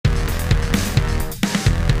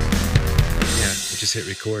just hit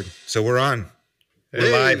record. So we're on.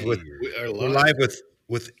 We're live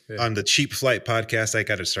with on the Cheap Flight podcast. I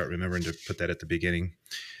got to start remembering to put that at the beginning.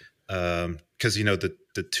 Because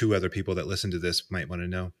the two other people that listen to this might want to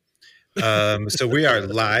know. So we are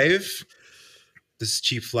live. This is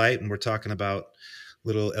Cheap Flight, and we're talking about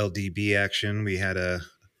little LDB action. We had a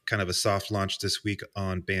kind of a soft launch this week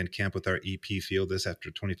on Bandcamp with our EP Feel This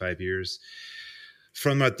after 25 years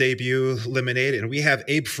from our debut Lemonade, and we have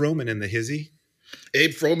Abe Froman in the hizzy.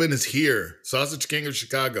 Abe Froman is here. Sausage King of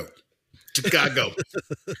Chicago.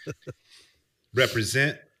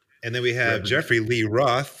 Represent. And then we have Jeffrey Lee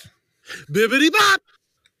Roth. Bibbity bop.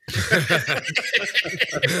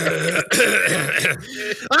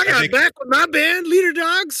 I got back with my band, Leader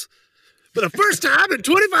Dogs, for the first time in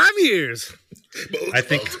 25 years. I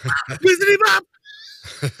think Bibbity bop.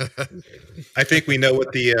 I think we know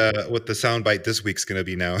what the soundbite this week's going to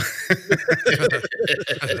be now.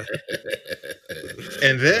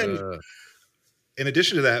 And then, in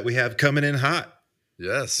addition to that, we have coming in hot.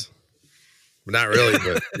 Yes, not really,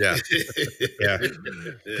 but yeah, yeah,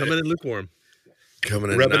 coming in lukewarm.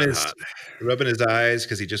 Coming in rubbing his eyes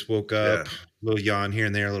because he just woke up. Yeah. A little yawn here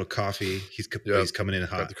and there, a little coffee. He's coming in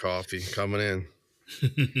hot. Got the coffee coming in.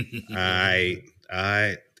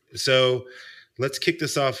 I. So let's kick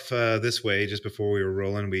this off this way. Just before we were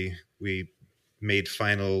rolling, we made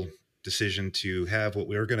final decision to have what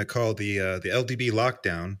we were going to call the LDB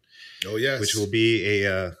lockdown. Oh yes, which will be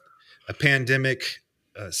a pandemic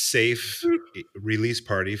safe release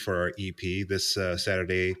party for our EP this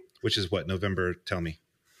Saturday, which is what, November? Tell me.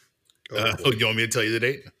 You want me to tell you the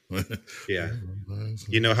date? Yeah,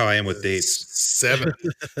 you know how I am with dates. 7th.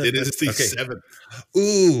 It is the 7th.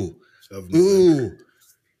 Ooh.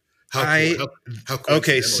 How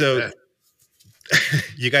okay, so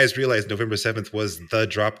you guys realize November 7th was the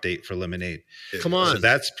drop date for Lemonade. Come on. So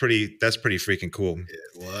that's pretty freaking cool.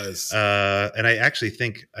 It was. And I actually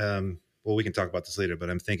think, well, we can talk about this later, but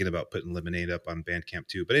I'm thinking about putting Lemonade up on Bandcamp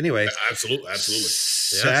too. But anyway. Absolutely.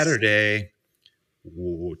 Saturday,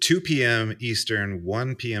 2 p.m. Eastern,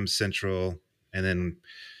 1 p.m. Central, and then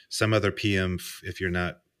some other PM if you're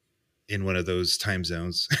not in one of those time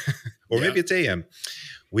zones. Or maybe it's AM.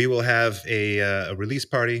 We will have a release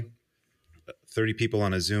party, 30 people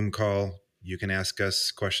on a Zoom call. You can ask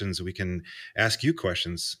us questions. We can ask you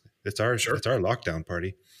questions. It's our lockdown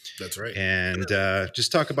party. That's right. And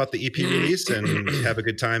just talk about the EP release and have a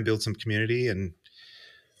good time, build some community, and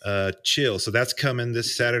chill. So that's coming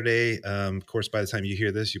this Saturday. Of course, by the time you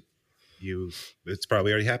hear this, it's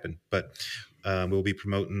probably already happened. But we'll be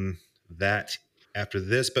promoting that after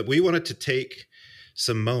this. But we wanted to take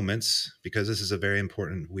some moments, because this is a very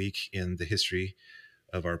important week in the history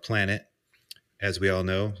of our planet, as we all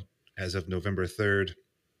know, as of November 3rd.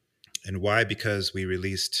 And why? Because we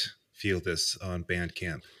released Feel This on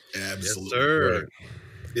Bandcamp. Absolutely. Yes, sir. Right.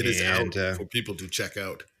 It is out for people to check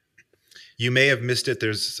out. You may have missed it.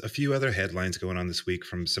 There's a few other headlines going on this week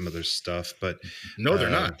from some other stuff, but no, they're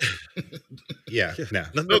not. Yeah, no.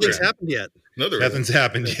 Nothing's happened yet. No, nothing's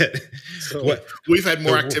happened yet. So we've had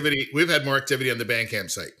more activity. We've had more activity on the Bandcamp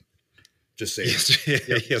site. Just saying.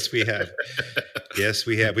 Yes, we have. Yes,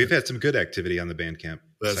 we have. We've had some good activity on the Bandcamp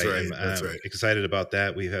site. Right. That's right. Excited about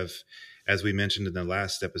that. We have, as we mentioned in the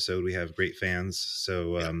last episode, we have great fans.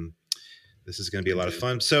 So this is going to be a lot of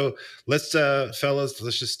fun. So let's, fellas,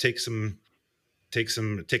 let's just take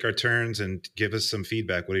our turns and give us some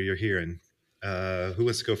feedback. What are you hearing? Who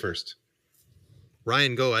wants to go first?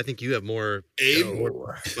 Ryan, go. I think you have more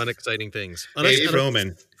fun, exciting things. Abe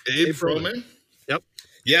Froman. Abe Froman? Yep.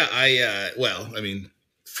 Yeah,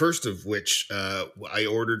 first of which, I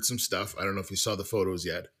ordered some stuff. I don't know if you saw the photos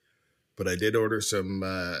yet, but I did order some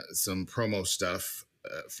promo stuff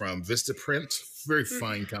from Vistaprint. Very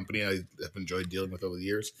fine company I have enjoyed dealing with over the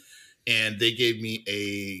years. And they gave me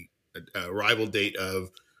a arrival date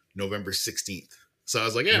of November 16th. So I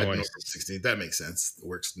was like, November 16th, that makes sense. It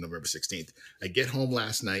works November 16th. I get home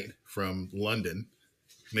last night from London.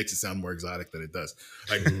 Makes it sound more exotic than it does.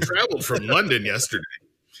 I traveled from London yesterday.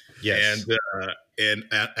 Yes. And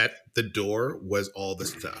at the door was all the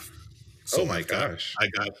stuff. So oh my gosh. I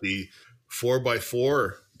got the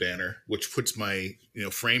 4x4 banner, which puts my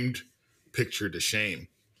framed picture to shame.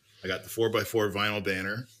 I got the 4x4 vinyl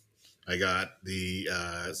banner. I got the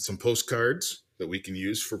some postcards that we can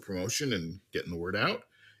use for promotion and getting the word out,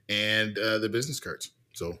 and the business cards.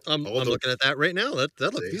 So I'm looking at that right now.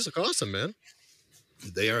 These look awesome, man.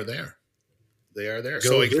 They are there.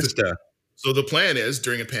 Go Vista. So the plan is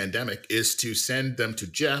during a pandemic is to send them to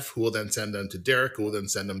Jeff, who will then send them to Derek, who will then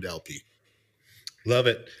send them to LP. Love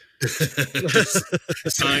it.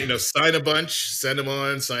 sign a bunch, send them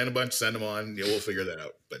on, sign a bunch, send them on. Yeah, we'll figure that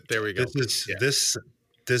out. But there we go.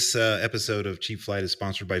 This episode of Cheap Flight is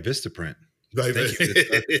sponsored by Vistaprint. Thank you.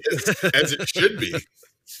 As it should be.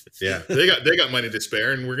 Yeah, they got money to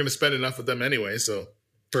spare, and we're going to spend enough of them anyway. So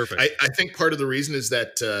perfect. I think part of the reason is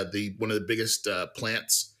that one of the biggest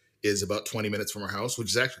plants is about 20 minutes from our house, which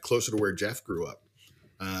is actually closer to where Jeff grew up.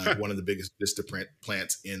 One of the biggest Vistaprint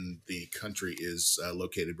plants in the country is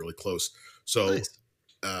located really close. So nice.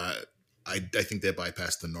 I think they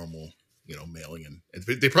bypassed the normal, mailing, and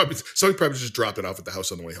somebody probably just dropped it off at the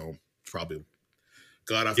house on the way home. Probably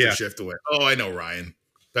got off their shift away. Oh, I know Ryan.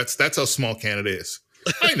 That's how small Canada is.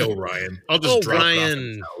 I know Ryan. I'll just drop it off at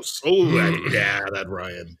his house. Oh, that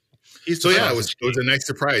Ryan. It was a nice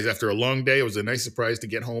surprise. After a long day, it was a nice surprise to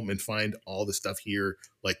get home and find all the stuff here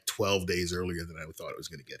like 12 days earlier than I thought it was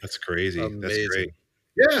going to get. That's crazy. Amazing. That's great.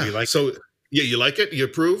 Yeah. You like it? You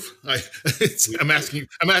approve? I'm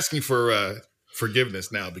asking for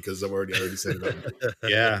forgiveness now because I've already said it.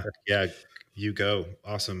 Yeah. You go.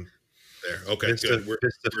 Awesome. There. Okay. Good. We're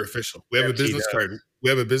official. We have a business card. We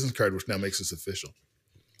have a business card, which now makes us official.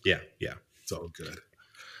 Yeah. It's all good.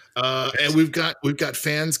 And we've got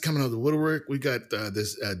fans coming out of the woodwork. We've got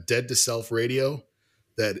this Dead to Self radio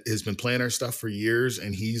that has been playing our stuff for years,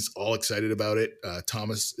 and he's all excited about it.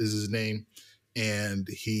 Thomas is his name, and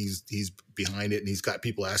he's behind it, and he's got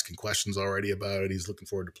people asking questions already about it. He's looking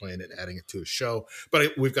forward to playing it, adding it to his show.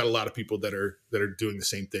 But we've got a lot of people that are doing the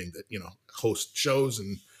same thing, that host shows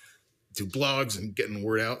and do blogs and getting the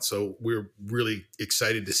word out. So we're really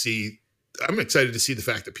excited to see. I'm excited to see the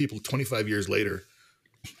fact that people 25 years later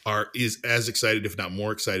is as excited, if not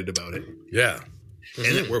more excited about it. Yeah.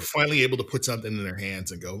 And that we're finally able to put something in their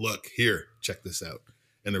hands and go, look, here, check this out.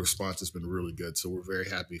 And the response has been really good. So we're very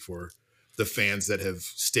happy for the fans that have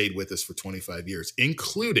stayed with us for 25 years,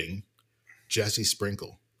 including Jesse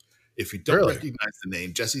Sprinkle. If you don't recognize the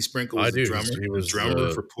name, Jesse Sprinkle was the drummer. He was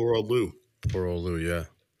drummer for Poor Old Lou. Poor Old Lou, yeah.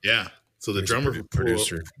 Yeah. So the drummer for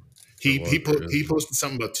producer. He posted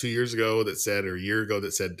something about 2 years ago that said, or a year ago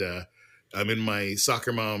that said, I'm in my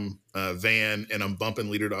soccer mom van and I'm bumping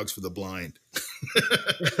Leader Dogs for the Blind.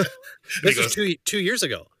 This was 2 years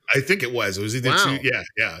ago. I think it was. It was either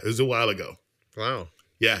Yeah. It was a while ago. Wow.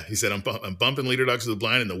 Yeah. He said, I'm bumping Leader Dogs for the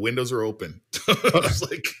Blind and the windows are open. I was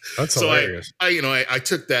like, that's hilarious. I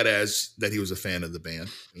took that as that he was a fan of the band.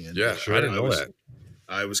 And I didn't know that.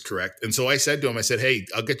 I was correct. And so I said to him, hey,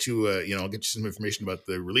 I'll get you, I'll get you some information about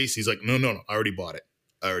the release. He's like, no, I already bought it.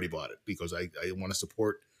 Because I want to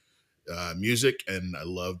support music, and I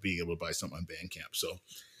love being able to buy something on Bandcamp. So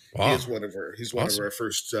he's one of our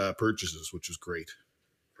first purchases, which was great.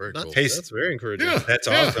 Very cool. That's very encouraging. Yeah, that's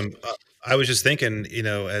awesome. I was just thinking,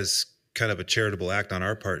 as kind of a charitable act on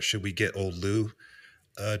our part, should we get old Lou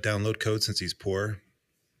download code since he's poor?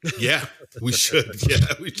 Yeah, we should. Yeah,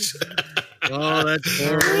 we should. Oh, that's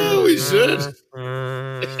horrible. Oh, we should.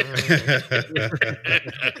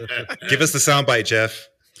 Give us the soundbite, Jeff.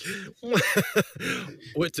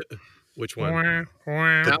 Which one?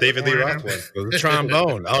 The David Lee Roth one. The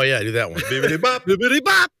trombone. Oh yeah, do that one. Bibbidi bop, bibbidi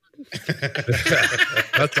bop.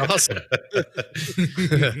 That's awesome.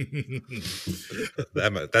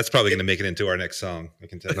 That's probably going to make it into our next song. I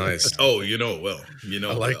can tell. Nice. Oh, well,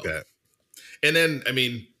 I like that. And then,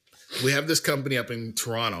 we have this company up in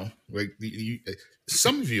Toronto. Like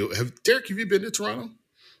some of you Derek, have you been to Toronto?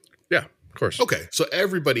 Yeah, of course. Okay, so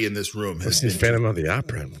everybody in this room has been Phantom of the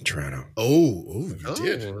Opera in Toronto. You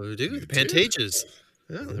did. Pantages.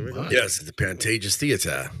 Yeah, there we go. Yes, the Pantages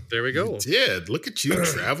Theater. There we go. You did. Look at you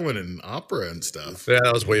traveling in opera and stuff. Yeah,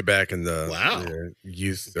 that was way back in the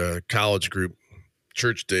youth college group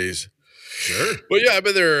church days. Sure. But yeah, I've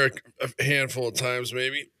been there a handful of times,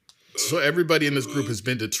 maybe. So everybody in this group has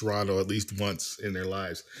been to Toronto at least once in their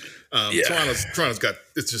lives. Toronto's got,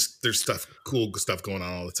 there's cool stuff going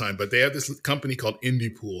on all the time, but they have this company called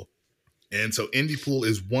Indie Pool. And so Indie Pool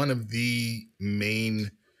is one of the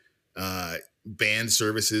main band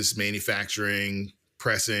services, manufacturing,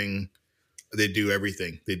 pressing. They do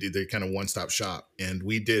everything. They're kind of one-stop shop. And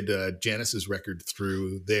we did Janice's record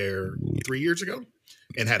through there 3 years ago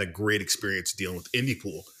and had a great experience dealing with Indie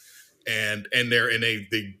Pool. And they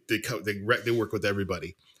work with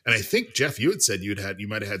everybody. And I think Jeff, you had said you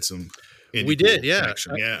might have had some. We did, yeah.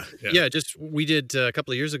 We did a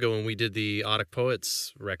couple of years ago when we did the Audic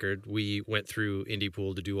Poets record. We went through Indie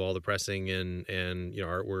Pool to do all the pressing and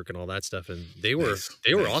artwork and all that stuff, and they were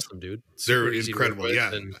awesome, dude. They're incredible,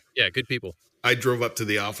 and, good people. I drove up to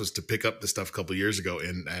the office to pick up the stuff a couple of years ago,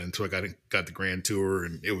 and so I got the grand tour,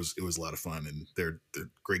 and it was a lot of fun, and they're a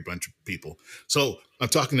great bunch of people. So I'm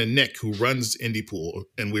talking to Nick, who runs Indie Pool,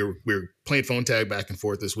 and we were playing phone tag back and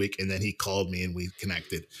forth this week, and then he called me and we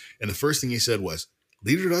connected. And the first thing he said was,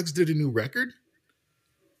 "Leader Dogs did a new record?"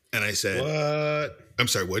 And I said, "What? I'm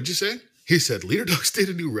sorry, what'd you say?" He said, "Leader Dogs did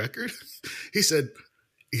a new record?" He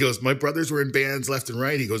goes, "My brothers were in bands left and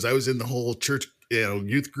right." He goes, "I was in the whole church,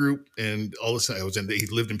 youth group, and all this. He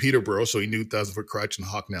lived in Peterborough, so he knew 1,000 Foot Crutch and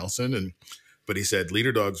Hawk Nelson. But he said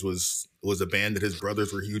Leader Dogs was a band that his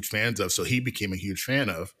brothers were huge fans of, so he became a huge fan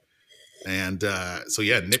of. And so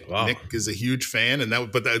yeah, Nick is a huge fan, and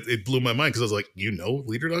it blew my mind because I was like,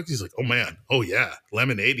 Leader Dogs? He's like, "Oh man, oh yeah,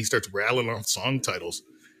 Lemonade." He starts rattling off song titles,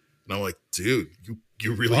 and I'm like, "Dude,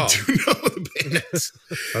 you really do know the bands."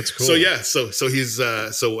 That's cool. So yeah, so he's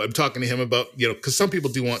so I'm talking to him about because some people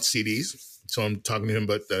do want CDs. So I'm talking to him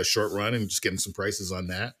about the Short Run and just getting some prices on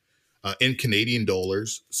that in Canadian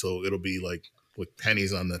dollars. So it'll be like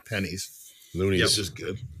pennies on the pennies. Loonies. Which is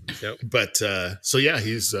good. Yep. But so yeah,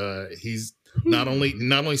 he's not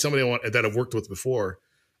only somebody that I've worked with before,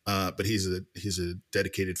 but he's a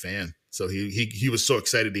dedicated fan. So he was so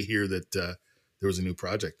excited to hear that there was a new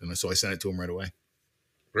project, and so I sent it to him right away.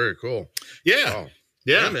 Very cool. Yeah. Wow.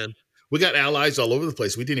 Yeah, man. We got allies all over the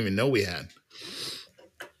place. We didn't even know we had.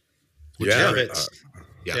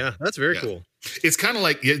 Yeah, that's very cool. It's kind of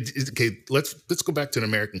like okay. Let's go back to an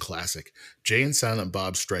American classic, Jay and Silent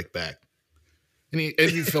Bob Strike Back. Any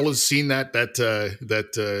of you fellows seen that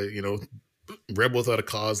Rebel Without a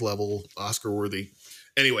Cause level Oscar worthy?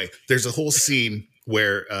 Anyway, there's a whole scene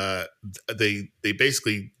where they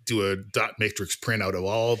basically do a dot matrix printout of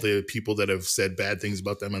all the people that have said bad things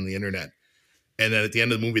about them on the internet. And then at the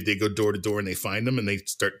end of the movie, they go door to door and they find them and they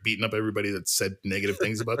start beating up everybody that said negative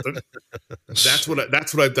things about them. That's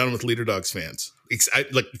what I've done with Leader Dogs fans,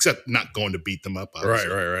 except not going to beat them up. Obviously.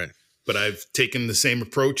 Right. But I've taken the same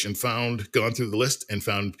approach and gone through the list and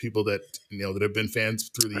found people that that have been fans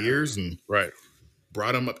through the years and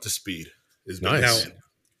brought them up to speed. Nice. Now,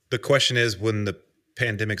 the question is, when the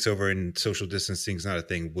pandemic's over and social distancing is not a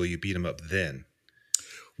thing, will you beat them up then?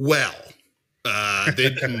 Well.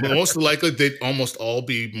 They'd most likely they'd almost all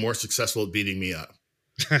be more successful at beating me up.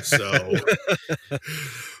 So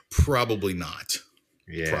probably not.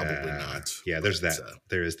 Yeah, probably not. Yeah, there's that.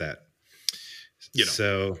 There is that.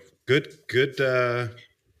 So good.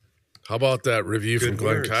 How about that review from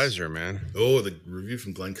Glenn Kaiser, man? Oh, the review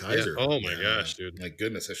from Glenn Kaiser. Yeah. Oh my gosh, dude! My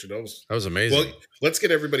goodness, I should almost. That was amazing. Well, let's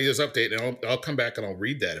get everybody his update, and I'll come back and I'll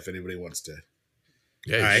read that if anybody wants to.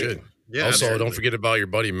 Yeah, you should. Yeah. Also, absolutely. Don't forget about your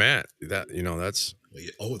buddy Matt. That's.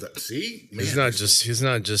 Oh, see, man, he's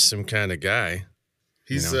not just some kind of guy.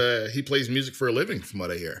 He's he plays music for a living, from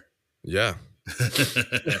what I hear. Yeah.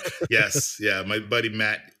 Yes. Yeah. My buddy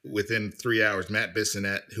Matt, within 3 hours, Matt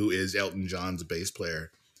Bissonette, who is Elton John's bass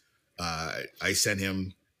player, I sent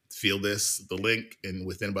him the link, and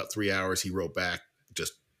within about 3 hours, he wrote back,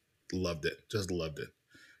 just loved it.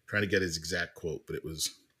 Trying to get his exact quote, but it was.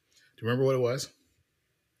 Do you remember what it was?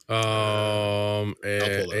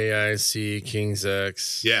 AIC, King's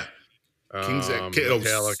X. Yeah. King's X.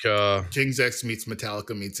 Metallica. King's X meets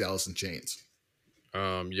Metallica meets Alice in Chains.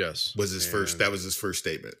 Yes. That was his first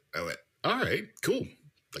statement. I went, all right, cool.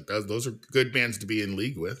 Like those are good bands to be in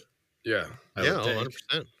league with. Yeah.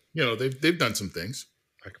 100%. They've done some things.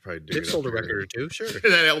 I could probably do. They've sold a record or two, sure.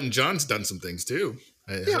 And then Elton John's done some things too.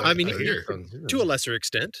 I mean, to a lesser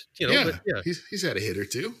extent, But he's had a hit or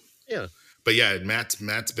two. Yeah. But yeah,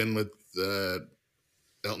 Matt's been with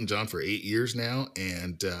Elton John for 8 years now,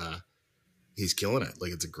 and he's killing it.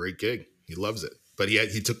 Like, it's a great gig. He loves it. But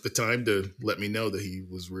he took the time to let me know that he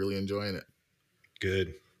was really enjoying it.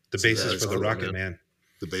 Good. The basis for the Rocket Man.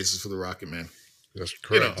 The basis for the Rocket Man. That's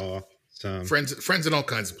correct. Friends in all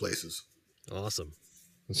kinds of places. Awesome.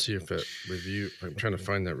 Let's see if that review. I'm trying to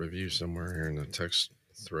find that review somewhere here in the text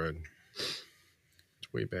thread. It's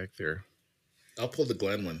way back there. I'll pull the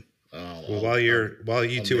Glenn one. While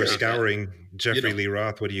you two are scouring Jeffrey Lee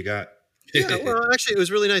Roth, what do you got? Yeah, well, actually, it was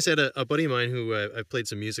really nice. I had a buddy of mine who I've played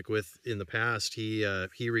some music with in the past. He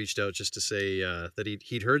reached out just to say that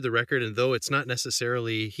he'd heard the record, and though it's not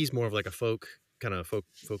necessarily, he's more of like a folk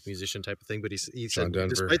musician type of thing. But he said,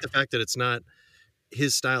 despite the fact that it's not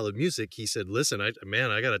his style of music, he said, "Listen, I got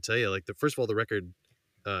to tell you, like first of all, the record,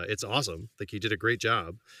 it's awesome. Like you did a great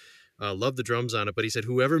job. Love the drums on it." But he said,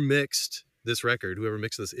 whoever mixed this record, whoever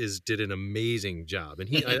mixed this did an amazing job. And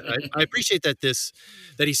I appreciate that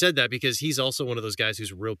he said that, because he's also one of those guys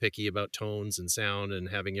who's real picky about tones and sound and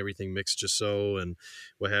having everything mixed just so and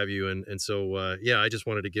what have you. And so I just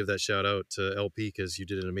wanted to give that shout out to LP, because you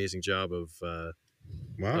did an amazing job of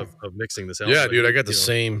mixing this album. Yeah, dude, I got the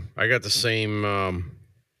same.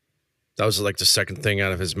 That was like the second thing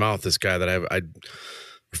out of his mouth. This guy that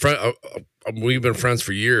we've been friends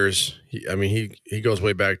for years. He goes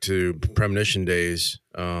way back to Premonition days.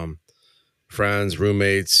 Friends,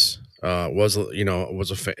 roommates.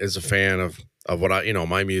 Is a fan of what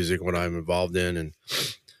my music, what I'm involved in, and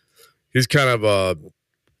he's kind of a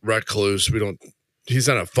recluse. He's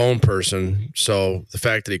not a phone person, so the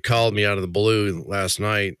fact that he called me out of the blue last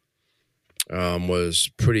night was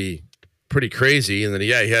pretty crazy. And then he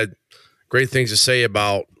had great things to say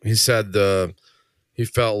about. He said he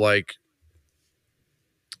felt like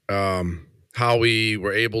how we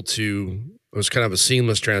were able to. It was kind of a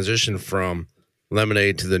seamless transition from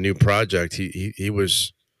Lemonade to the new project. He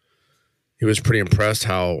was pretty impressed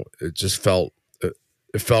how it just felt.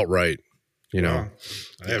 It felt right, Wow.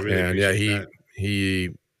 I really he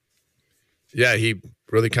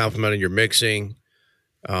really complimented your mixing.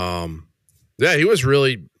 He was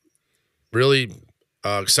really, really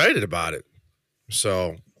excited about it.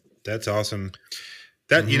 So that's awesome.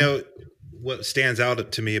 That what stands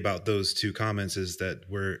out to me about those two comments is that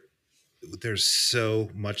there's so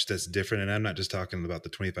much that's different, and I'm not just talking about the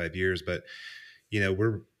 25 years, but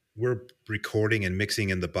we're recording and mixing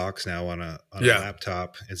in the box now on a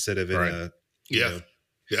laptop instead of in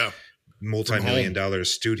a multi-million-dollar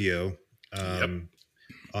studio on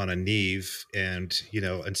a Neve, and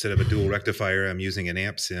instead of a dual rectifier, I'm using an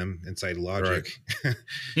amp sim inside Logic.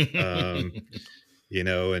 Right.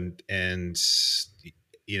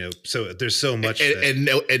 So there's so much,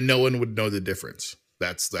 and no one would know the difference.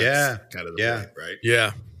 That's kind of the point, right?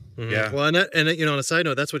 Yeah. Mm-hmm. Yeah. Well, and on a side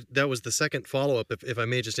note, that was the second follow up. If I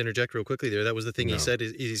may just interject real quickly there, that was the thing he said.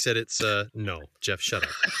 He said it's no, Jeff, shut up.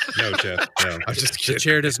 No, Jeff. No, I'm just kidding. The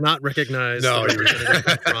chair does not recognize. No,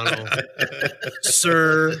 Toronto,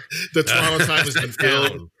 sir. The Toronto time has been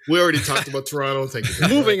filled. We already talked about Toronto. Thank you.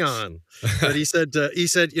 Moving on. But he said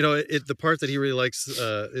the part that he really likes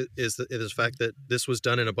is the fact that this was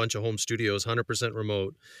done in a bunch of home studios, 100%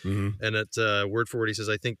 remote. Mm-hmm. And at word for word, he says,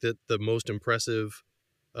 I think that the most impressive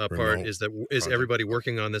part is everybody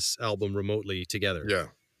working on this album remotely together. Yeah.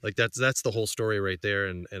 Like that's the whole story right there,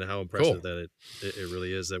 and how impressive that it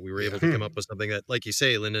really is that we were able to come up with something that, like you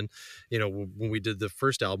say, Lyndon, when we did the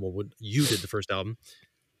first album, when you did the first album,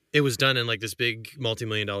 it was done in like this big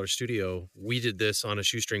multi-million-dollar studio. We did this on a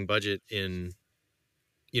shoestring budget in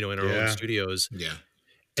our own studios. Yeah.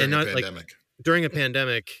 During a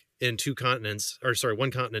pandemic in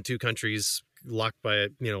one continent, two countries, locked by a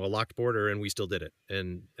locked border, and we still did it.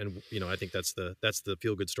 And I think that's the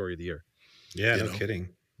feel good story of the year. Yeah, no kidding.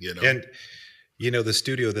 And the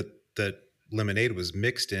studio that Lemonade was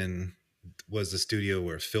mixed in was the studio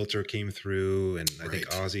where Filter came through, and I think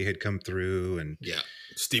Ozzy had come through, and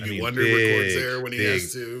Stevie Wonder records there when he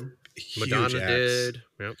has to. Madonna did.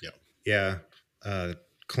 Yep. Yeah.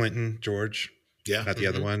 Clinton, George. Yeah. Not the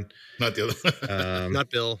other one. Not the other one. Not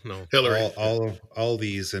Bill. No. Hillary. All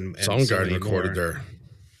these and Soundgarden recorded there.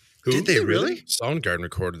 Who? Did they really? Soundgarden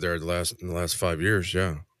recorded there in the last 5 years.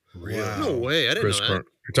 Yeah. Really? Wow. No way. I didn't know that.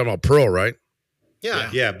 You're talking about Pearl, right?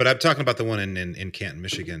 Yeah. But I'm talking about the one in Canton,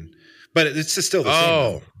 Michigan. But it's still the same.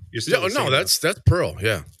 Oh. You're still that's Pearl.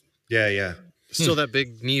 Yeah. Yeah. Still that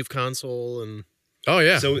big Neve console and. Oh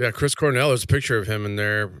yeah. So Chris Cornell. There's a picture of him in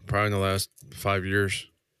there probably in the last 5 years.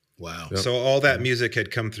 Wow. Yep. So all that music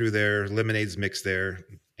had come through there. Lemonade's mixed there.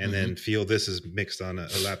 And then Feel This is mixed on a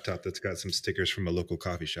laptop that's got some stickers from a local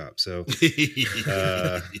coffee shop. So, that's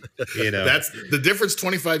the difference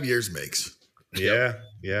 25 years makes. Yeah.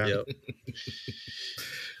 Yep.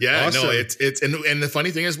 Yeah, awesome. No, it's and the funny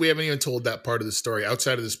thing is we haven't even told that part of the story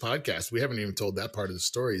outside of this podcast. We haven't even told that part of the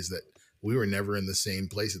story is that we were never in the same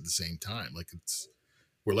place at the same time. Like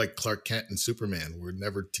we're like Clark Kent and Superman. We're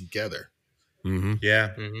never together. Mm-hmm.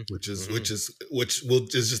 Yeah. Mm-hmm. Which is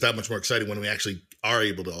just that much more exciting when we actually are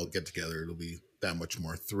able to all get together. It'll be that much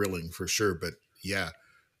more thrilling for sure. But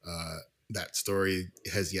that story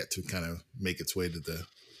has yet to kind of make its way to the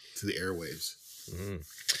airwaves. Mm-hmm.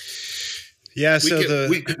 Yeah.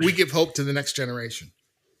 We give hope to the next generation.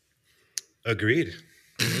 Agreed.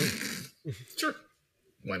 Sure.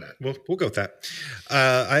 Why not? We'll go with that.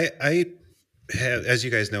 I have, as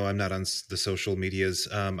you guys know, I'm not on the social medias.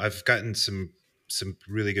 I've gotten some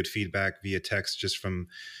really good feedback via text just from,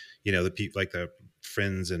 the people, like the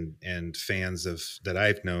friends and fans that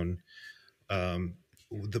I've known.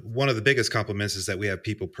 one of the biggest compliments is that we have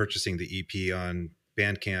people purchasing the EP on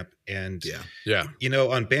Bandcamp. And, you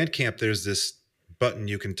know, on Bandcamp, there's this button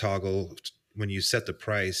you can toggle. When you set the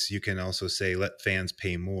price, you can also say, let fans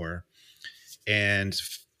pay more. And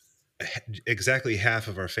exactly half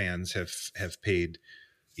of our fans have paid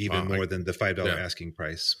even more than the $5 asking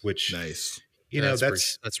price, which nice. You know,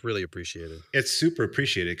 that's really appreciated. It's super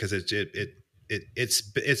appreciated because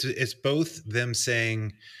it's both them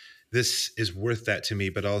saying this is worth that to me,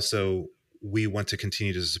 but also we want to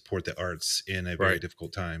continue to support the arts in a very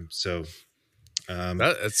difficult time. So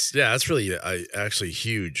that's really actually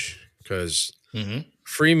huge because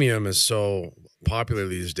freemium is so popular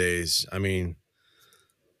these days. I mean,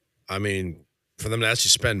 for them to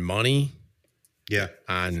actually spend money,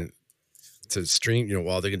 on to stream, you know,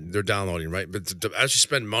 while they're downloading, right? But to actually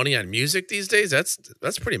spend money on music these days, that's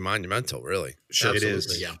pretty monumental, really. Sure, it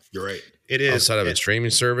is. Yeah, you're right. It is outside of a streaming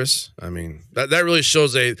service. I mean, that really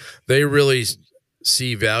shows they really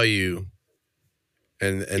see value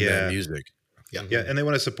in that music. Yeah, and they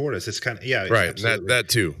want to support us. It's kind of right. That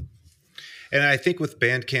too. And I think with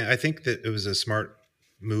Bandcamp, I think that it was a smart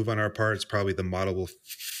move on our part. It's probably the model we'll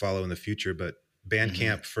follow in the future, but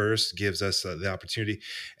Bandcamp first gives us the opportunity.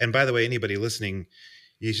 And by the way, anybody listening,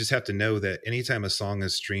 you just have to know that anytime a song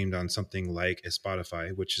is streamed on something like a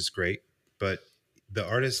Spotify, which is great, but the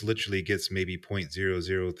artist literally gets maybe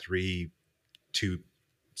 0.0032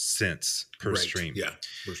 cents per stream. Yeah,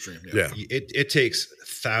 per stream. Yeah. It takes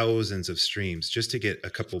thousands of streams just to get a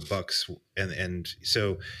couple bucks. And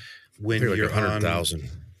so when you're 100,000.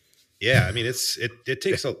 Yeah, I mean, it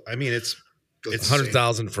takes it's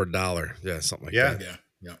 100,000 for $1. Yeah, something like that.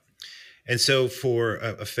 Yeah. And so for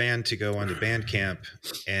a fan to go onto Bandcamp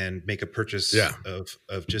and make a purchase of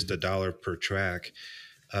just $1 per track,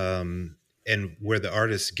 and where the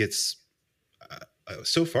artist gets,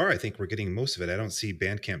 so far, I think we're getting most of it. I don't see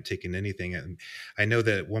Bandcamp taking anything. And I know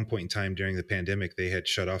that at one point in time during the pandemic, they had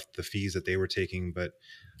shut off the fees that they were taking, but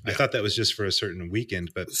I thought that was just for a certain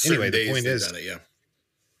weekend. But anyway, the point is,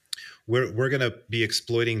 we're going to be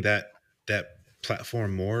exploiting that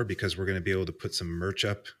platform more because we're going to be able to put some merch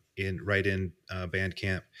up in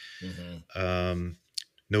Bandcamp.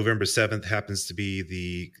 November 7th happens to be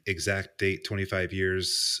the exact date 25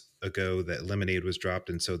 years ago that Lemonade was dropped.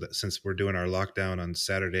 And so that since we're doing our lockdown on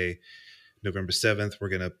Saturday, November 7th, we're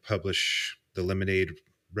going to publish the Lemonade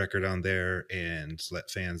record on there and let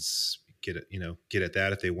fans get at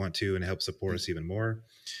that if they want to and help support us even more.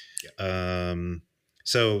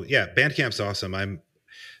 So Bandcamp's awesome.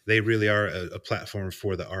 They really are a platform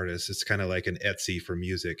for the artists. It's kind of like an Etsy for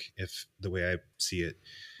music, if the way I see it.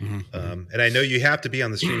 And I know you have to be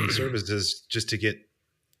on the streaming services just to get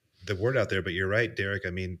the word out there, but you're right, Derek.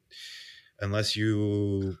 I mean, unless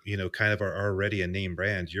you kind of are already a name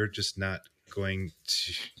brand, you're just not going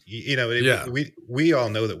to, we all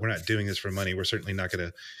know that we're not doing this for money. We're certainly not going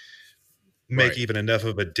to make even enough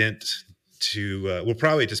of a dent to, we'll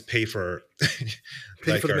probably just pay for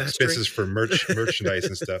like our expenses for merchandise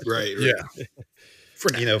and stuff. Right. Yeah.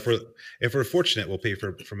 If we're fortunate, we'll pay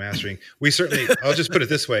for mastering. We certainly, I'll just put it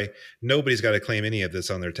this way. Nobody's got to claim any of this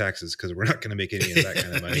on their taxes because we're not going to make any of that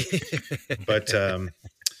kind of money. But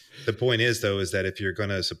the point is, though, is that if you're going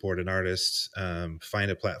to support an artist, find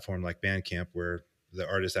a platform like Bandcamp where the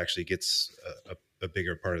artist actually gets a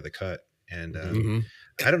bigger part of the cut. And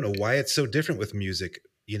I don't know why it's so different with music.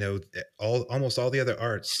 Almost all the other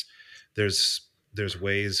arts, there's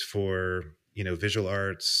ways for, visual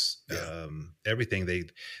arts, everything.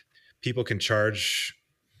 People can charge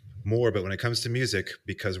more, but when it comes to music,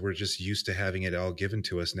 because we're just used to having it all given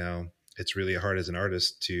to us now, it's really hard as an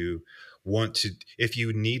artist to want to, if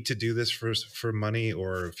you need to do this for money,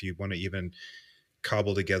 or if you want to even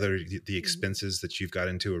cobble together the expenses that you've got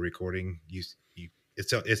into a recording,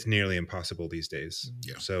 it's nearly impossible these days.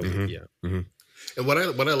 Yeah. So And what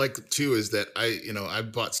I like too is that I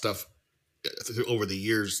bought stuff over the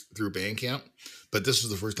years through Bandcamp, but this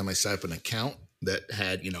was the first time I set up an account that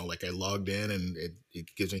had, like I logged in and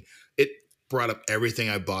it brought up everything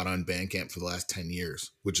I bought on Bandcamp for the last 10 years,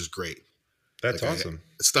 which is great. That's awesome.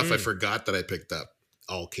 Stuff I forgot that I picked up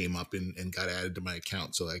all came up and got added to my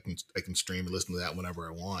account, so I can stream and listen to that whenever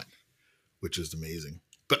I want, which is amazing.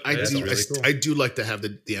 But I do like to have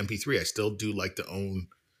the MP3. I still do like to own,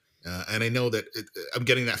 and I know that I'm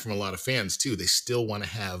getting that from a lot of fans too. They still want to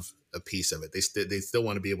have a piece of it. They still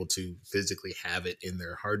want to be able to physically have it in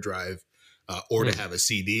their hard drive, or to have a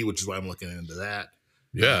CD, which is why I'm looking into that.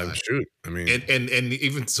 Yeah, shoot. I mean, and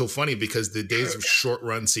even so funny because the days of short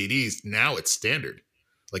run CDs, now it's standard.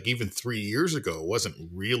 Like even 3 years ago, it wasn't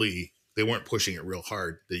really, they weren't pushing it real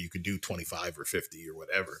hard that you could do 25 or 50 or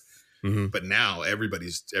whatever. But now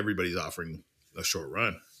everybody's offering a short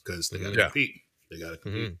run because they got to compete. They got to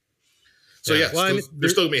compete. So yeah, well,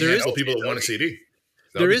 there's still going to be a handful of people that want a CD.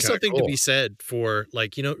 There is something to be said for,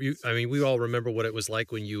 like, you know, we all remember what it was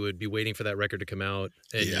like when you would be waiting for that record to come out,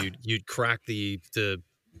 and you'd crack the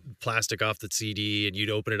plastic off the CD, and you'd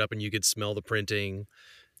open it up and you could smell the printing,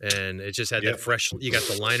 and it just had that fresh. You got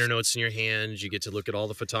the liner notes in your hands. You get to look at all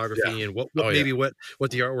the photography and what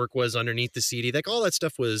the artwork was underneath the CD. Like, all that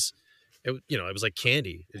stuff was. It was like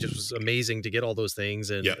candy. It just was amazing to get all those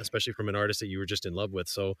things, and especially from an artist that you were just in love with.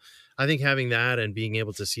 So I think having that and being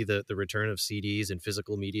able to see the return of CDs and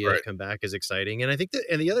physical media come back is exciting. And I think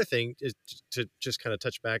and the other thing is to just kind of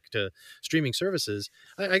touch back to streaming services.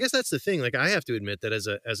 I guess that's the thing. Like, I have to admit that as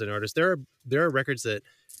an artist, there are records that,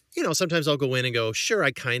 you know, sometimes I'll go in and go, sure,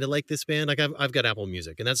 I kind of like this band. Like, I've got Apple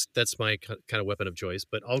Music, and that's my kind of weapon of choice.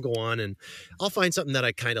 But I'll go on and I'll find something that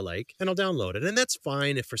I kind of like, and I'll download it. And that's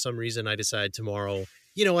fine if for some reason I decide tomorrow,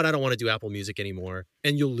 you know what, I don't want to do Apple Music anymore,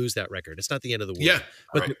 and you'll lose that record. It's not the end of the world. Yeah.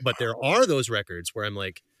 But there are those records where I'm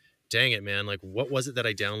like, dang it, man. Like, what was it that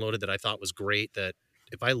I downloaded that I thought was great that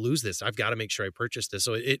if I lose this, I've got to make sure I purchase this.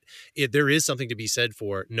 So there is something to be said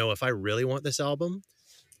for, no, if I really want this album,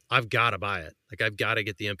 I've got to buy it. Like, I've got to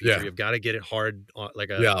get the MP3. I've got to get it hard, like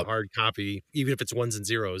a hard copy, even if it's ones and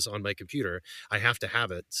zeros on my computer. I have to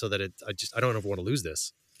have it so that I don't ever want to lose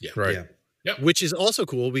this. Yeah. Right. Yeah. Yep. Which is also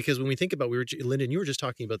cool because when we think about, Lyndon, you were just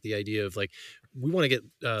talking about the idea of, like, we want to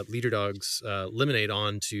get Leader Dog's Lemonade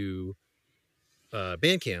onto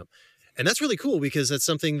Bandcamp. And that's really cool because that's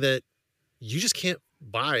something that you just can't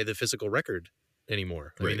buy the physical record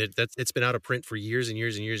anymore. I mean, it's been out of print for years and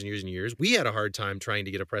years and years and years and years. We had a hard time trying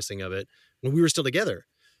to get a pressing of it when we were still together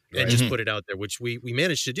and just put it out there, which we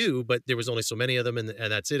managed to do, but there was only so many of them, and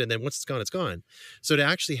that's it. And then once it's gone, it's gone. So to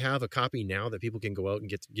actually have a copy now that people can go out and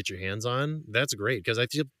get your hands on, that's great. Because I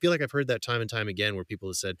feel like I've heard that time and time again where people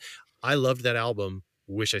have said, I loved that album,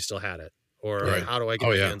 wish I still had it. Or how do I get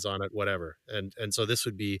my hands on it, whatever. And so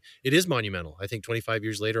it is monumental. I think 25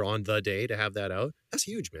 years later on the day to have that out, that's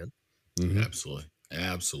huge, man. Mm-hmm.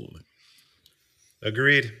 Absolutely.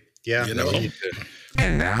 Agreed. Yeah. You know.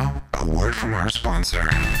 And now, a word from our sponsor.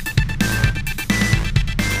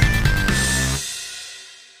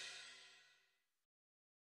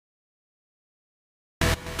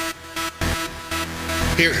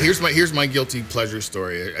 Here's my guilty pleasure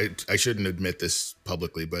story. I shouldn't admit this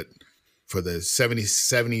publicly, but for the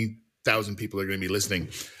 70,000 people that are going to be listening,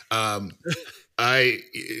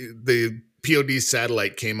 the POD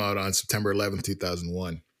satellite came out on September 11th,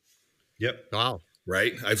 2001. Yep. Wow.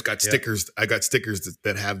 Right. I've got stickers. I got stickers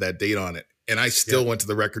that have that date on it, and I still went to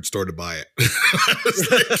the record store to buy it.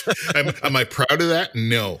 Am I proud of that?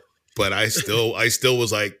 No, but I still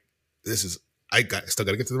was like, I still got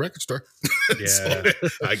to get to the record store. Yeah. So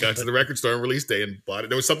I got to the record store on release day and bought it.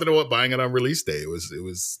 There was something about buying it on release day.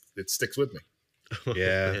 It sticks with me.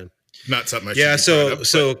 Yeah. Not something I should be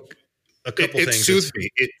so a couple things.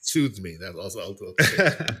 It soothes me. That also.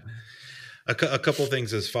 A couple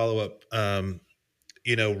things as follow up.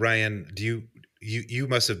 Ryan, do you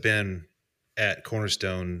must have been at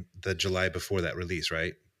Cornerstone the July before that release,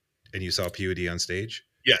 right? And you saw POD on stage?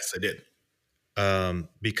 Yes, I did.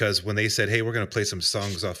 Because when they said, "Hey, we're going to play some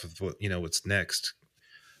songs off of what's next,"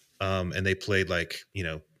 and they played, like,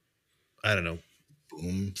 I don't know,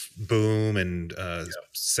 Boom and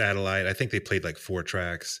Satellite. I think they played like 4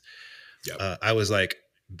 tracks. Yep. I was like,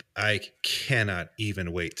 I cannot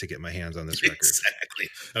even wait to get my hands on this record. Exactly.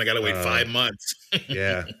 And I got to wait 5 months.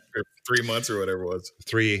 Yeah. Or 3 months or whatever it was.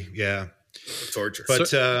 3. Yeah. Torture.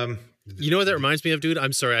 But, you know what that reminds me of, dude?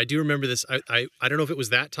 I'm sorry. I do remember this. I don't know if it was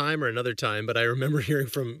that time or another time, but I remember hearing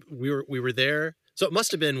from, we were there. So it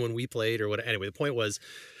must have been when we played or what. Anyway, the point was,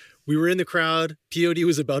 we were in the crowd. POD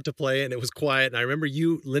was about to play, and it was quiet. And I remember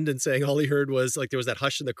you, Lyndon, saying all he heard was, like, there was that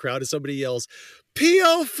hush in the crowd as somebody yells,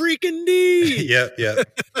 "P.O. freaking D!" Yep.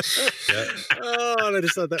 Oh, and I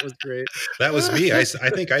just thought that was great. That was me. I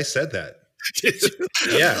think I said that.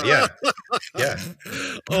 Yeah.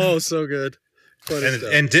 Oh, so good.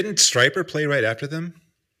 And didn't Stryper play right after them?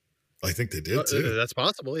 I think they did too. That's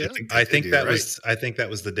possible. Yeah. I think that was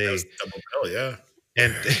the day. That was double bill, yeah.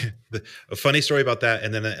 And a funny story about that,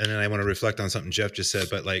 and then I want to reflect on something Jeff just said.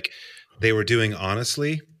 But, like, they were doing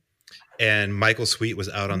Honestly, and Michael Sweet was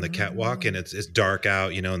out on the catwalk, and it's dark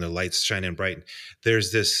out, and the lights shining bright.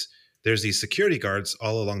 There's these security guards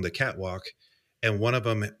all along the catwalk, and one of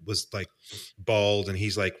them was, like, bald, and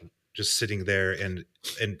he's, like, just sitting there, and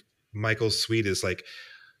Michael Sweet is, like,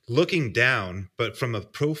 looking down, but from a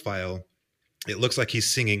profile, it looks like he's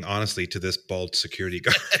singing honestly to this bald security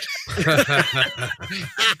guard.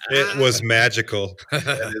 It was magical.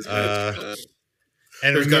 That is magical.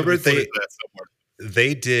 And There's remember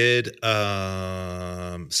they did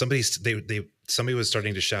somebody was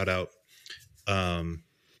starting to shout out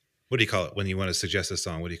what do you call it when you want to suggest a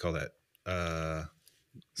song? What do you call that?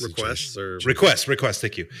 Requests or requests.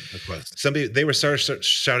 Thank you. Requests. They were start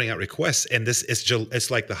shouting out requests, and it's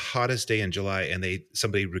like the hottest day in July, and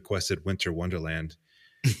somebody requested Winter Wonderland,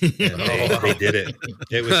 and they did it.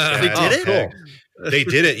 It was They did it? cool. They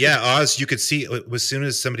did it. Yeah, Oz. You could see as soon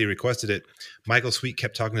as somebody requested it, Michael Sweet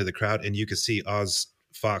kept talking to the crowd, and you could see Oz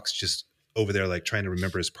Fox just over there like trying to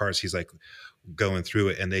remember his parts. He's like going through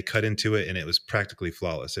it, and they cut into it, and it was practically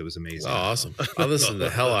flawless. It was amazing. Oh, awesome. I listened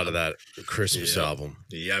the hell out of that Christmas album.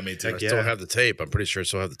 Yeah, me too. I still have the tape. I'm pretty sure I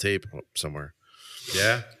still have the tape somewhere.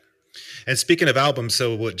 Yeah. And speaking of albums,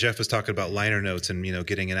 so what Jeff was talking about liner notes and,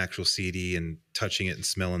 getting an actual CD and touching it and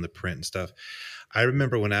smelling the print and stuff. I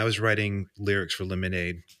remember when I was writing lyrics for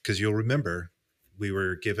Lemonade, because you'll remember we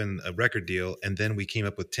were given a record deal, and then we came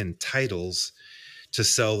up with 10 titles to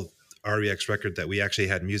sell REX record that we actually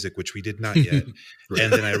had music, which we did not yet. Right.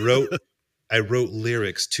 And then I wrote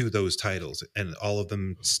lyrics to those titles, and all of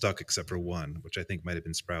them stuck except for one, which I think might've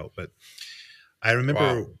been Sprout. But I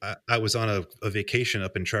remember I was on a vacation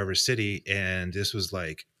up in Traverse City, and this was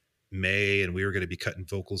like May, and we were going to be cutting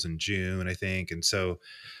vocals in June, I think. And so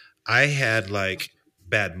I had like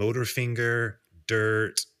Bad Motor Finger,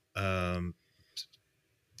 Dirt,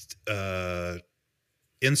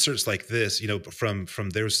 inserts like this, from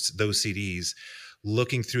those CDs,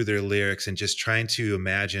 looking through their lyrics and just trying to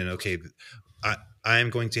imagine, okay, I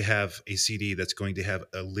am going to have a CD that's going to have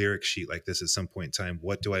a lyric sheet like this at some point in time.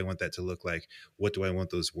 What do I want that to look like? What do I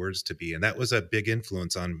want those words to be? And that was a big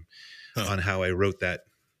influence on how I wrote that,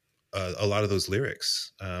 a lot of those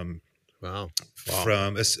lyrics. Wow.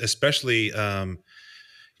 From especially,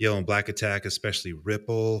 Yellow and Black Attack, especially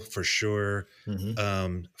Ripple for sure.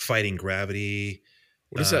 Mm-hmm. Fighting Gravity.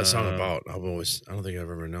 What is that song about? I don't think I've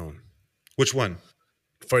ever known. Which one?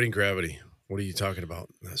 Fighting Gravity. What are you talking about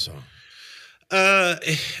in that song?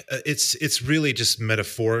 It's really just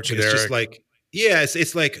metaphoric. Generic. It's just like,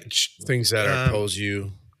 it's like things that oppose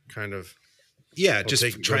you, kind of. Yeah, just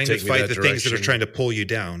trying to fight the things that are trying to pull you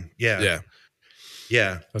down. Yeah.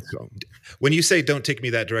 Let's go. When you say "Don't take me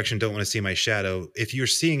that direction," don't want to see my shadow. If you're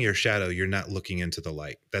seeing your shadow, you're not looking into the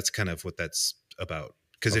light. That's kind of what that's about.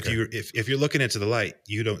 Because if you're looking into the light,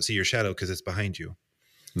 you don't see your shadow because it's behind you.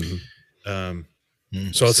 Mm-hmm.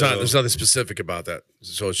 So there's nothing specific about that.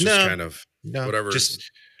 So it's just kind of whatever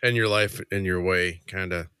just in your life, in your way,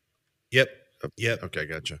 kind of. Yep. Okay,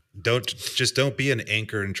 gotcha. Don't be an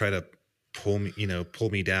anchor and try to pull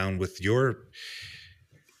me down with your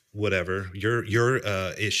whatever your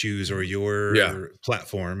issues or your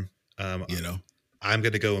platform. I'm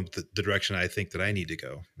going to go in the direction I think that I need to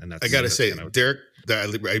go. And that's, I got to say, Derek,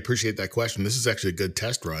 I appreciate that question. This is actually a good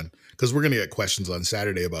test run because we're going to get questions on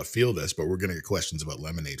Saturday about Feel This, but we're going to get questions about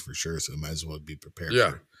Lemonade for sure. So might as well be prepared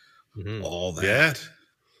for all that.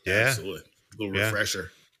 Yeah. Absolutely. A little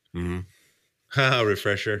refresher. Mm-hmm.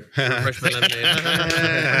 Refresher.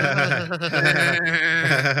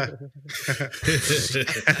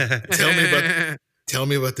 Tell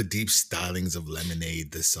me about the deep stylings of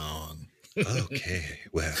Lemonade, the song. Okay,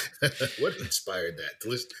 well, what inspired that?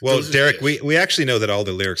 Well, Derek, we actually know that all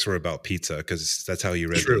the lyrics were about pizza because that's how you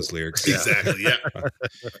read those lyrics. Exactly. Yeah.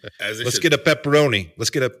 Let's get a pepperoni.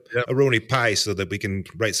 Let's get a pepperoni pie so that we can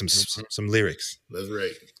write some lyrics. That's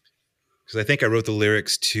right. Because I think I wrote the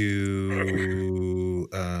lyrics to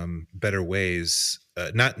Better Ways,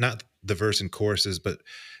 not the verse and choruses, but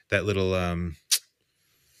that little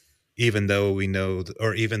even though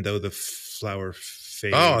the flower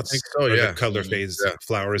fades. Oh, I think so. Yeah, the color fades.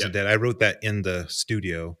 Flower isn't dead. I wrote that in the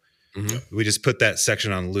studio. Mm-hmm. We just put that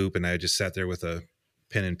section on loop, and I just sat there with a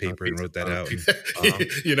pen and paper and wrote that out.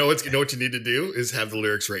 You know what you need to do is have the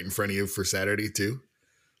lyrics right in front of you for Saturday too,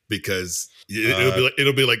 because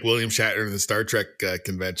it'll be like William Shatner in the Star Trek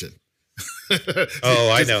convention.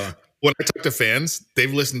 I know. When I talk to fans,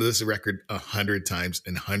 they've listened to this record 100 times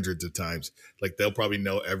and hundreds of times. Like they'll probably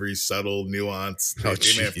know every subtle nuance. They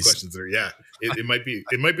may have questions that it might be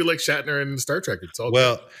like Shatner in Star Trek. It's all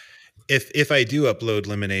well. Good. If I do upload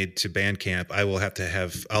Lemonade to Bandcamp,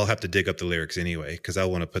 I'll have to dig up the lyrics anyway because I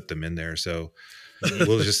want to put them in there. So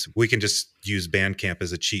we can just use Bandcamp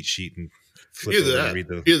as a cheat sheet and flip either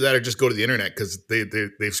that or just go to the internet because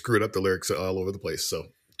they've screwed up the lyrics all over the place. So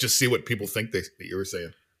just see what people think that you were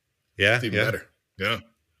saying. Yeah, it's even better. Yeah,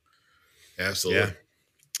 absolutely. Yeah.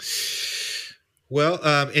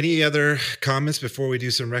 Well, any other comments before we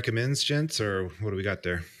do some recommends, gents, or what do we got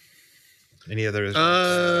there? Any other?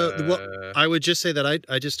 Well, I would just say that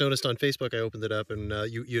I just noticed on Facebook, I opened it up, and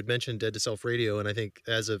you had mentioned Dead to Self Radio, and I think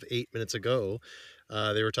as of 8 minutes ago,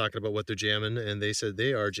 they were talking about what they're jamming, and they said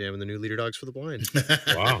they are jamming the new Leader Dogs for the Blind.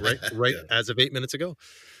 Wow! Right, as of 8 minutes ago.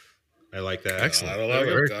 I like that. Excellent. I love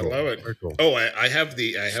it. I love it. Cool. Oh, I have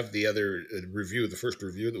the other review, the first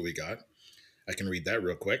review that we got. I can read that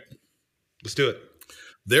real quick. Let's do it.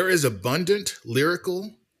 There is abundant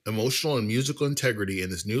lyrical, emotional, and musical integrity in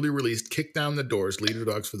this newly released Kick Down the Doors Leader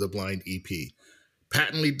Dogs for the Blind EP,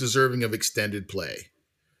 patently deserving of extended play.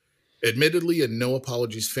 Admittedly a no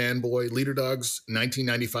apologies fanboy, Leader Dogs'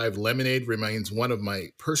 1995 Lemonade remains one of my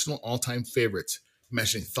personal all-time favorites,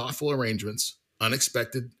 meshing thoughtful arrangements,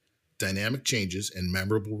 unexpected dynamic changes, and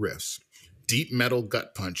memorable riffs. Deep metal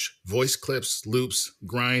gut punch, voice clips, loops,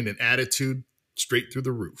 grind, and attitude straight through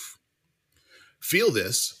the roof. Feel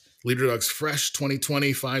this. Leader Dog's fresh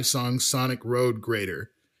 2020 5-song Sonic Road Grader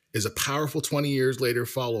is a powerful 20 years later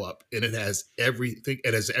follow-up, and it has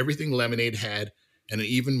everything Lemonade had and an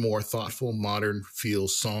even more thoughtful, modern feel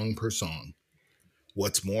song per song.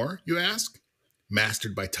 What's more, you ask?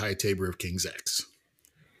 Mastered by Ty Tabor of King's X.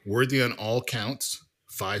 Worthy on all counts,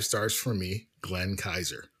 5 stars for me, Glenn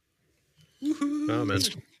Kaiser. Oh, man.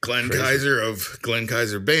 Glenn Kaiser of Glenn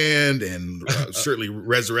Kaiser Band and certainly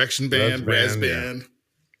Resurrection Band, Res Band.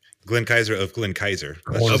 Glenn Kaiser of Glenn Kaiser.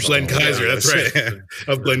 Of Glenn Kaiser, that's right.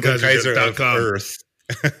 Of GlennKaiser.com. Earth.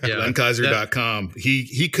 GlennKaiser.com.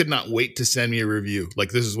 He could not wait to send me a review. Like,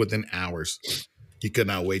 this is within hours. He could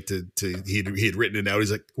not wait to he had written it out.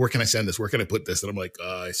 He's like, where can I send this? Where can I put this? And I'm like,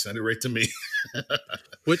 I send it right to me.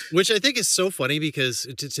 Which I think is so funny, because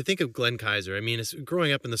to think of Glenn Kaiser, I mean, it's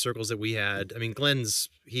growing up in the circles that we had. I mean,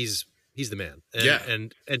 he's the man.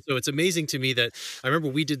 And so it's amazing to me that I remember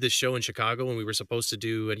we did this show in Chicago when we were supposed to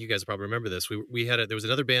do, and you guys probably remember this. There was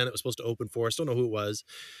another band that was supposed to open for us. Don't know who it was,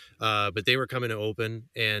 but they were coming to open,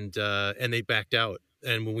 and they backed out.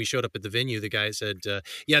 And when we showed up at the venue, the guy said,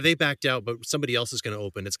 yeah, they backed out, but somebody else is going to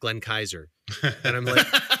open. It's Glenn Kaiser. And I'm like,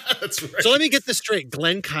 that's right. So let me get this straight.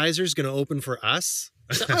 Glenn Kaiser's going to open for us?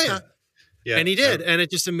 I said, oh, yeah. Yeah, and he did, and it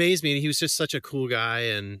just amazed me. And he was just such a cool guy,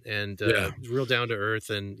 and real down to earth.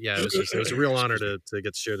 And yeah, it was a real honor to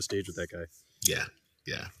get to share the stage with that guy. Yeah.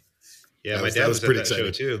 My dad was pretty at that show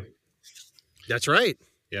too. That's right.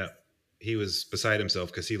 Yeah, he was beside himself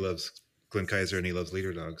because he loves Glenn Kaiser and he loves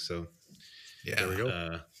Leader Dogs. So yeah, there we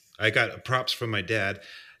go. I got props from my dad,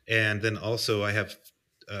 and then also I have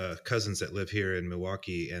cousins that live here in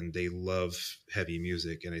Milwaukee, and they love heavy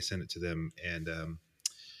music, and I sent it to them, and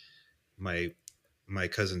my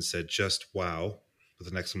cousin said, just wow, with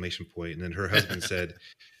an exclamation point. And then her husband said,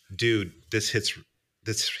 dude, this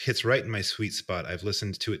hits right in my sweet spot. I've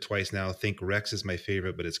listened to it twice now. Think Rex is my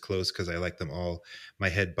favorite, but it's close because I like them all. My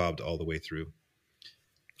head bobbed all the way through.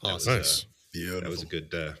 Awesome. Nice. That was a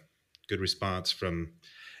good response from,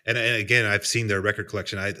 and again, I've seen their record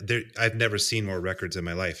collection. I've never seen more records in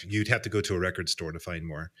my life. You'd have to go to a record store to find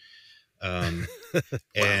more. Wow.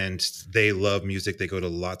 And they love music. They go to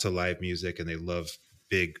lots of live music, and they love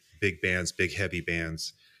big bands, big heavy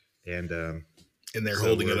bands, and they're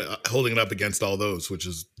holding it up against all those, which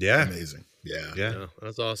is amazing. Yeah,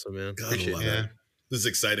 that's awesome, man. God, appreciate that. This is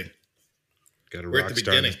exciting. Got a rock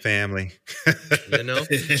star in the family. You know.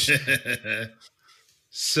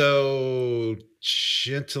 So,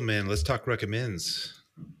 gentlemen, let's talk recommends.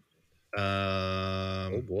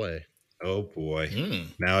 Oh boy.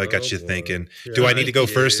 Now I got you thinking. Do I need to go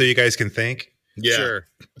first so you guys can think? Yeah. Sure.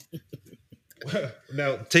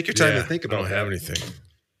 Now, take your time to think about it. I don't have anything.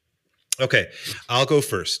 Okay. I'll go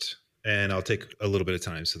first, and I'll take a little bit of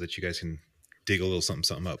time so that you guys can dig a little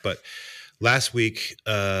something up. But last week,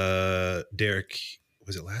 Derek,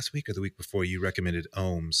 was it last week or the week before, you recommended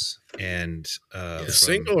Ohms, and the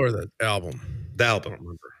single or the album? The album. I don't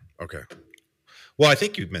remember. Okay. Well, I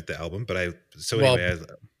think you meant the album, but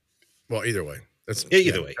either way.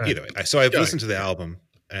 Either way. So I've listened to the album,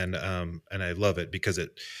 and I love it because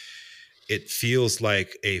it feels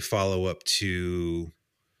like a follow-up to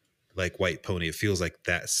like White Pony. It feels like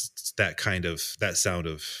that sound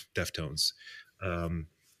of Deftones.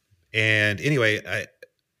 And anyway,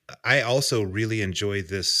 I also really enjoy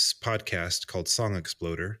this podcast called Song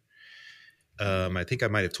Exploder. I think I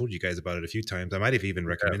might have told you guys about it a few times. I might have even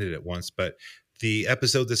recommended it once, but the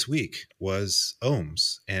episode this week was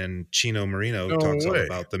Ohms, and Chino Marino talks all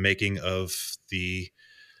about the making of the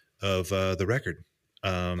record.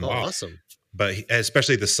 Awesome. But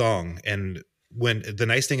especially the song. And when the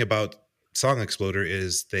nice thing about Song Exploder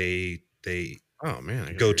is they Oh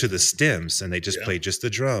man, go to the stems, and they just play just the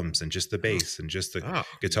drums and just the bass and just the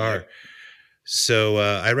guitar. Yeah. So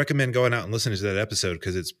I recommend going out and listening to that episode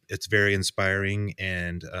because it's very inspiring,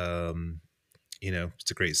 and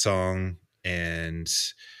it's a great song, and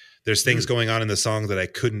there's things going on in the song that I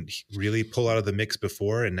couldn't really pull out of the mix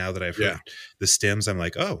before, and now that I've heard the stems, I'm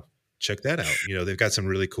like, oh, check that out. They've got some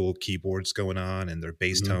really cool keyboards going on, and their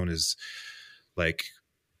bass tone is like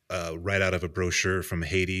right out of a brochure from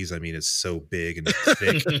Hades. I mean, it's so big and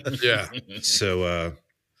thick. Yeah. So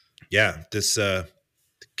this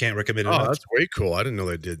can't recommend it enough. That's way cool. I didn't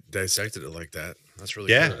know they dissected it like that. That's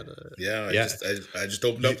really cool. I just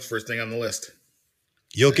opened up the first thing on the list.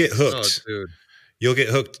 You'll get hooked. Oh, dude. You'll get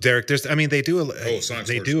hooked, Derek. They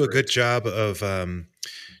do a good job of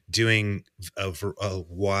doing a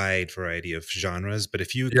wide variety of genres. But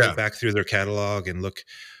if you go back through their catalog and look,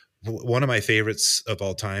 one of my favorites of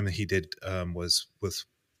all time he did was with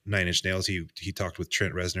Nine Inch Nails. He talked with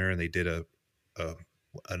Trent Reznor, and they did a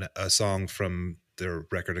song from their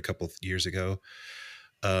record a couple of years ago.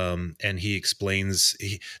 And he explains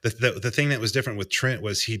the thing that was different with Trent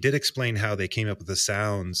was he did explain how they came up with the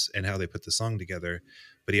sounds and how they put the song together,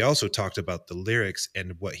 but he also talked about the lyrics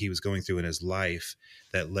and what he was going through in his life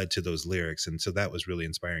that led to those lyrics. And so that was really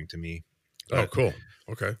inspiring to me. Oh, cool.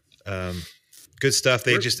 Okay. Good stuff.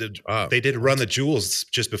 They did Run the Jewels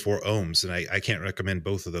just before Ohms, and I can't recommend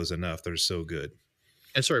both of those enough. They're so good.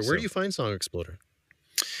 And sorry, where do you find Song Exploder?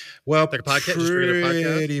 Well, like a podcast?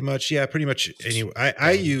 Pretty much. Yeah, pretty much. Anyway,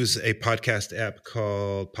 I use a podcast app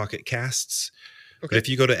called Pocket Casts. Okay. But if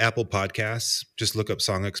you go to Apple Podcasts, just look up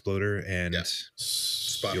Song Exploder, and you'll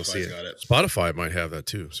see it. Got it. Spotify might have that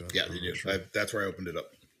too. So yeah, they do. Sure. That's where I opened it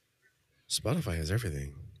up. Spotify has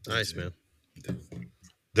everything. Nice, man.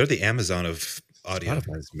 They're the Amazon of audio.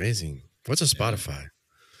 Spotify is amazing. What's a Spotify?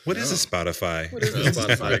 What is a Spotify? What is a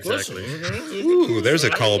Spotify exactly? Ooh, there's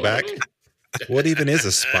a callback. What even is a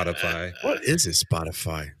Spotify? What is a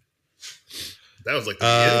Spotify? That was like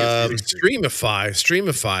the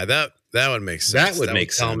Streamify. That would make sense. That would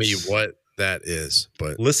make sense. Tell me what that is,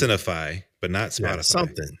 but Listenify, but not Spotify. Yeah,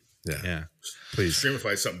 something. Yeah. Please.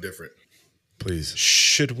 Streamify is something different. Please.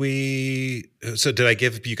 Should we? So, did I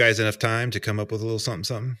give you guys enough time to come up with a little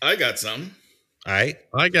something? I got something. All right.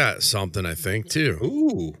 I got something, I think, too.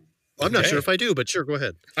 Ooh. Well, I'm not sure if I do, but sure, go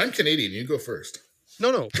ahead. I'm Canadian. You go first.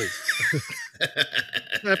 No, please.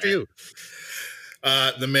 After you.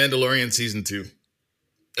 The Mandalorian season 2.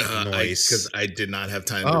 Nice. Because I did not have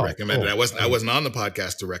time to recommend it. I wasn't on the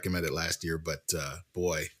podcast to recommend it last year, but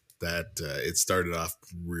boy, that it started off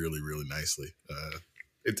really, really nicely.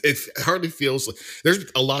 It hardly feels like there's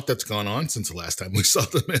a lot that's gone on since the last time we saw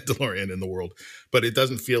the Mandalorian in the world, but it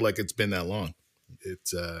doesn't feel like it's been that long.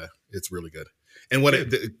 It's really good. And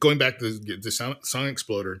going back to the Song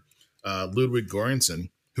Exploder, Ludwig Göransson,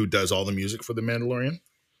 who does all the music for the Mandalorian,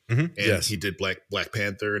 and he did Black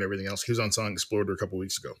Panther and everything else. He was on Song Exploder a couple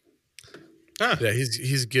weeks ago. Yeah,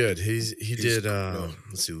 he's good. He did.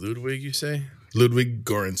 Let's see, Ludwig. You say Ludwig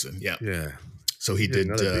Göransson? Yeah. So he did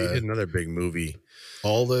another big movie.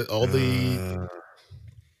 All the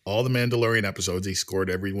Mandalorian episodes. He scored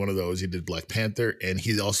every one of those. He did Black Panther, and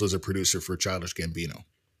he also is a producer for Childish Gambino.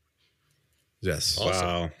 Yes. Awesome.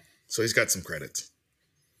 Wow. So he's got some credits.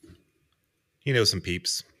 He knows some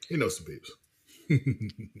peeps. All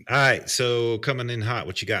right. So coming in hot,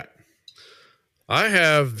 what you got? I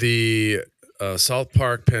have the South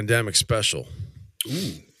Park Pandemic Special.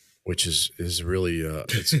 Ooh. Which is really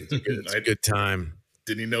it's a good time.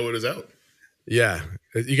 Didn't you know it was out? Yeah,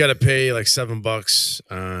 you got to pay like $7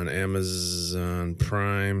 on Amazon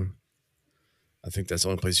Prime. I think that's the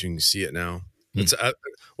only place you can see it now. It's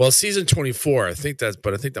season 24. I think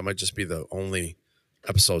that might just be the only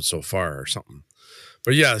episode so far or something.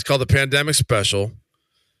 But yeah, it's called the Pandemic Special,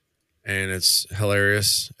 and it's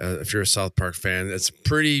hilarious. If you're a South Park fan, there's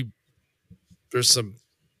some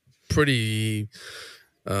pretty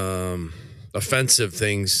offensive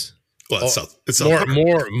things. Well, it's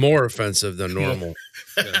more offensive than normal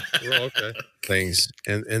things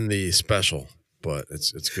in the special, but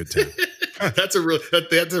it's good time. That's a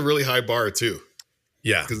really high bar too.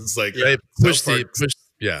 Yeah, because it's like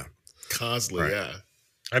constantly. Right. Yeah,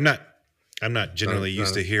 I'm not generally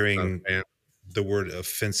used to hearing the word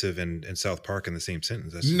offensive and South Park in the same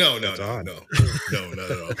sentence. That's odd. No, not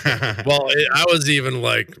at all. Well, I was even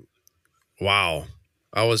like, wow.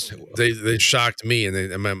 They shocked me,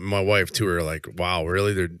 and my wife too. Are like, wow,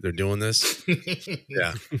 really? They're doing this?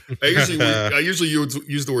 Yeah. I usually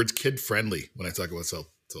use the words kid friendly when I talk about South.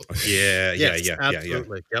 Yeah.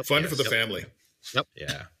 Absolutely. Yep. Fun for the family. Yep.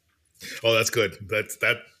 Yeah. Oh, that's good.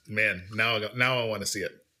 That man. Now I want to see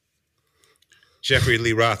it. Jeffrey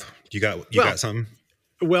Lee Roth, you got something?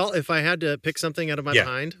 Well, if I had to pick something out of my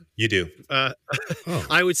behind, you do.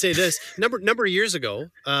 I would say this number of years ago.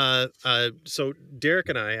 So Derek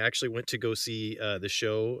and I actually went to go see the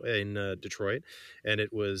show in Detroit, and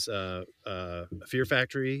it was Fear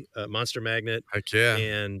Factory, Monster Magnet, Heck yeah,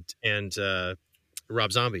 and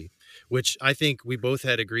Rob Zombie, which I think we both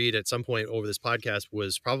had agreed at some point over this podcast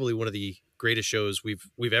was probably one of the greatest shows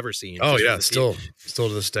we've ever seen. Oh yeah, still to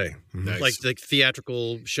this day. Nice. Like the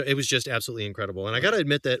theatrical show, it was just absolutely incredible. And I got to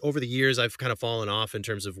admit that over the years, I've kind of fallen off in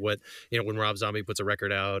terms of what, when Rob Zombie puts a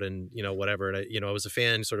record out and, whatever. And I was a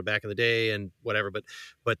fan sort of back in the day and whatever.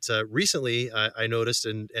 But recently I noticed,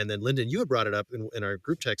 and then Lyndon, you had brought it up in our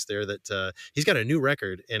group text there that he's got a new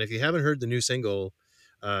record. And if you haven't heard the new single,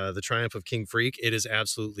 The Triumph of King Freak, it is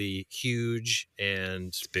absolutely huge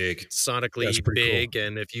and big, sonically big. Cool.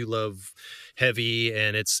 And if you love heavy,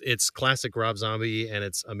 and it's classic Rob Zombie, and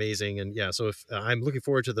it's amazing. And yeah, so if I'm looking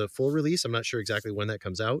forward to the full release. I'm not sure exactly when that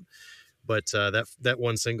comes out, but that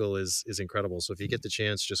one single is incredible. So if you get the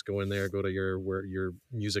chance, just go in there, go to your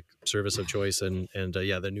music service of choice, and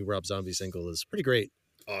the new Rob Zombie single is pretty great.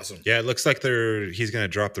 Awesome. Yeah, it looks like he's going to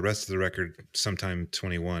drop the rest of the record sometime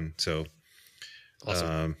 21. So.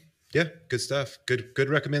 Awesome. Yeah, good stuff. Good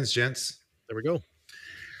recommends, gents. There we go.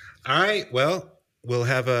 All right. Well,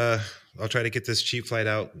 I'll try to get this cheap flight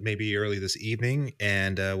out maybe early this evening,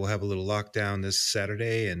 and we'll have a little lockdown this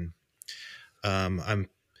Saturday. And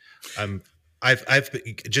I've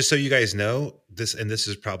just so you guys know this, and this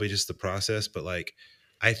is probably just the process, but like,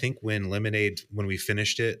 I think when we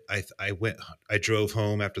finished it, I drove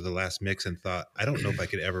home after the last mix and thought, I don't know if I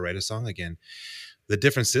could ever write a song again. The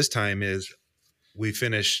difference this time is, we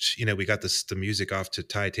finished, we got the music off to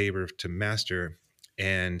Ty Tabor to master,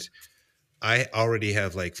 and I already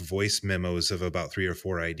have like voice memos of about 3 or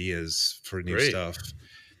 4 ideas for new stuff.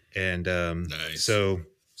 And nice. So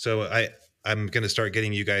I'm going to start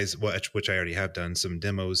getting you guys, which I already have done, some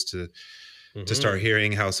demos to start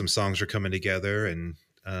hearing how some songs are coming together, and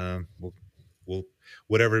we'll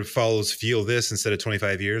whatever follows Feel This, instead of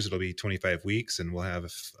 25 years, it'll be 25 weeks, and we'll have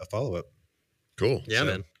a follow-up. Cool. Yeah,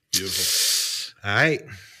 man. Beautiful. All right.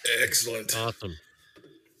 Excellent. Awesome.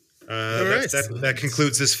 That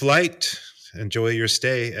concludes this flight. Enjoy your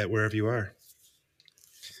stay at wherever you are.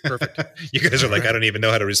 Perfect. You guys are like, I don't even know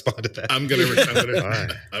how to respond to that. I'm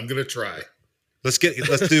gonna try.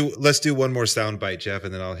 Let's do one more sound bite, Jeff,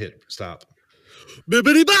 and then I'll hit stop.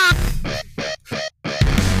 Bibbidi bop.